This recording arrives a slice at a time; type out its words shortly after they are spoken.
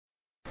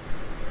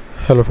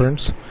Hello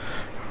friends,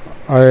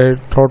 I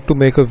thought to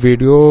make a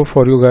video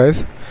for you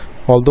guys,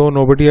 although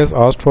nobody has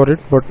asked for it,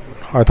 but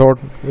I thought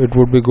it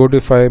would be good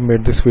if I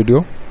made this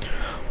video.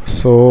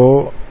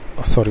 So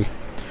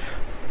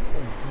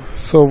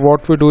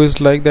what we do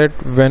is like that: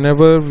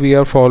 whenever we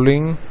are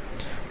following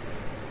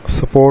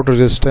support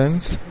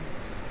resistance,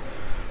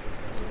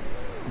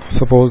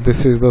 suppose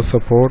this is the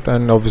support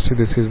and obviously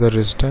this is the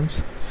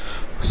resistance.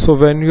 So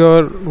when you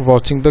are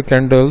watching the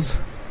candles,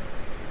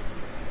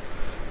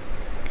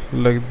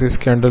 like this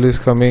candle is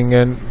coming,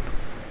 and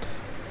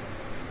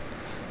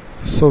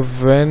so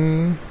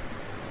when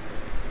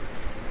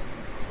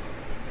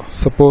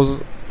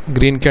suppose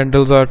green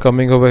candles are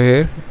coming over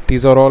here,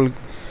 these are all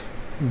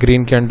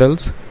green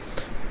candles,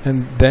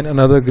 and then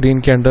another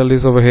green candle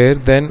is over here,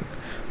 then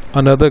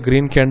another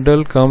green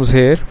candle comes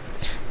here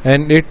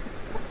and it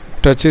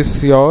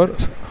touches your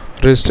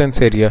resistance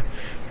area,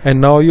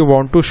 and now you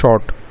want to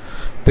short.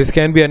 This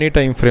can be any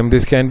time frame,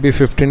 this can be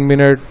 15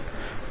 minute,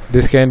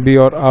 this can be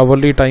your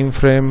hourly time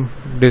frame,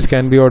 this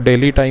can be your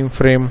daily time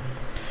frame,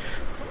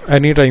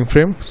 any time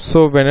frame.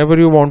 So whenever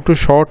you want to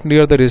short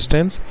near the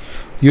resistance,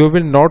 you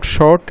will not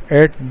short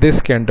at this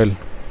candle.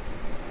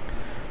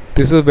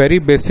 This is a very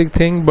basic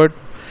thing, but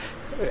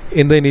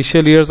in the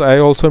initial years I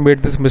also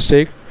made this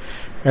mistake,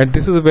 and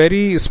this is a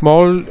very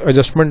small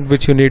adjustment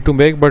which you need to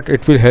make, but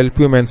it will help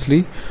you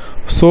immensely.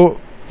 So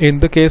in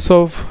the case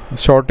of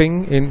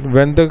shorting,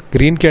 when the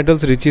green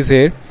candles reaches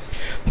here,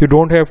 you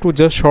don't have to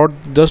just short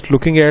just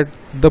looking at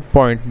the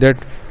point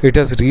that it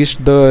has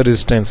reached the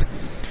resistance.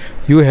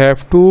 You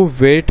have to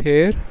wait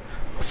here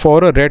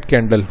for a red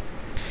candle,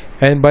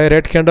 and by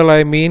red candle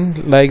I mean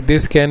like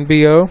this can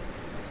be a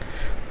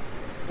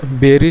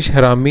bearish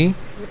harami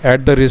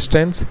at the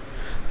resistance,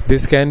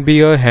 this can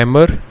be a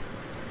hammer,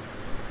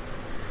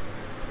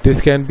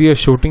 this can be a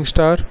shooting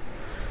star,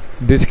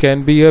 this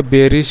can be a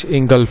bearish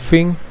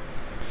engulfing,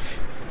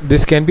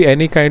 this can be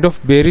any kind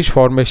of bearish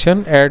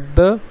formation at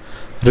the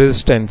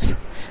resistance.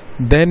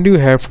 Then you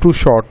have to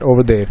short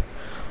over there.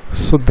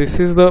 So this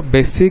is the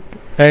basic.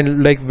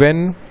 And like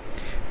when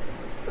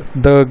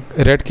the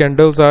red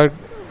candles are,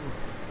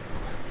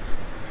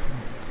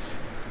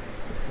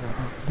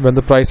 when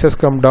the price has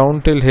come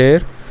down till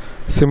here,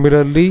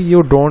 similarly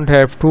you don't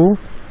have to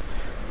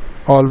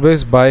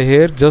always buy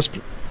here just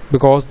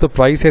because the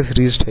price has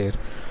reached here.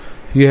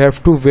 You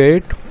have to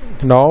wait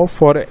now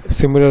for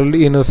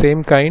similarly in the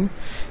same kind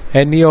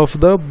any of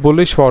the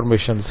bullish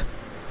formations.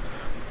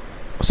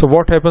 So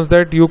what happens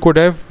that you could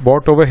have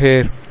bought over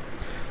here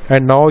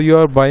and now you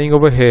are buying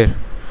over here.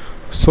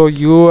 So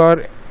you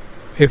are,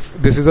 if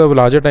this is a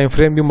larger time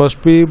frame, you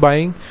must be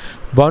buying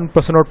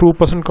 1% or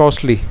 2%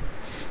 costly,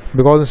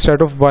 because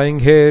instead of buying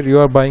here you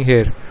are buying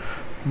here.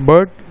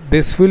 But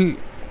this will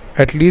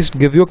at least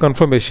give you a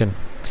confirmation,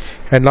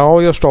 and now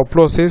your stop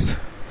loss is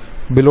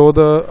below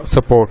the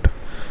support.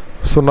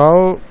 So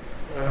now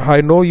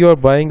I know you are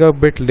buying a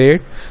bit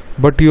late,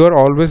 but you are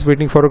always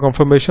waiting for a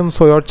confirmation,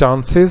 so your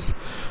chances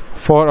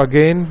for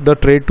again the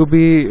trade to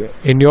be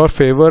in your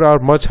favor are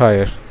much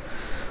higher.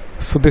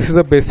 So this is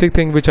a basic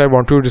thing which I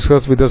want to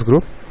discuss with this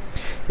group.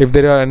 If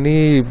there are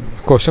any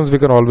questions, we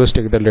can always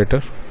take that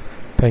later.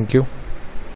 Thank you.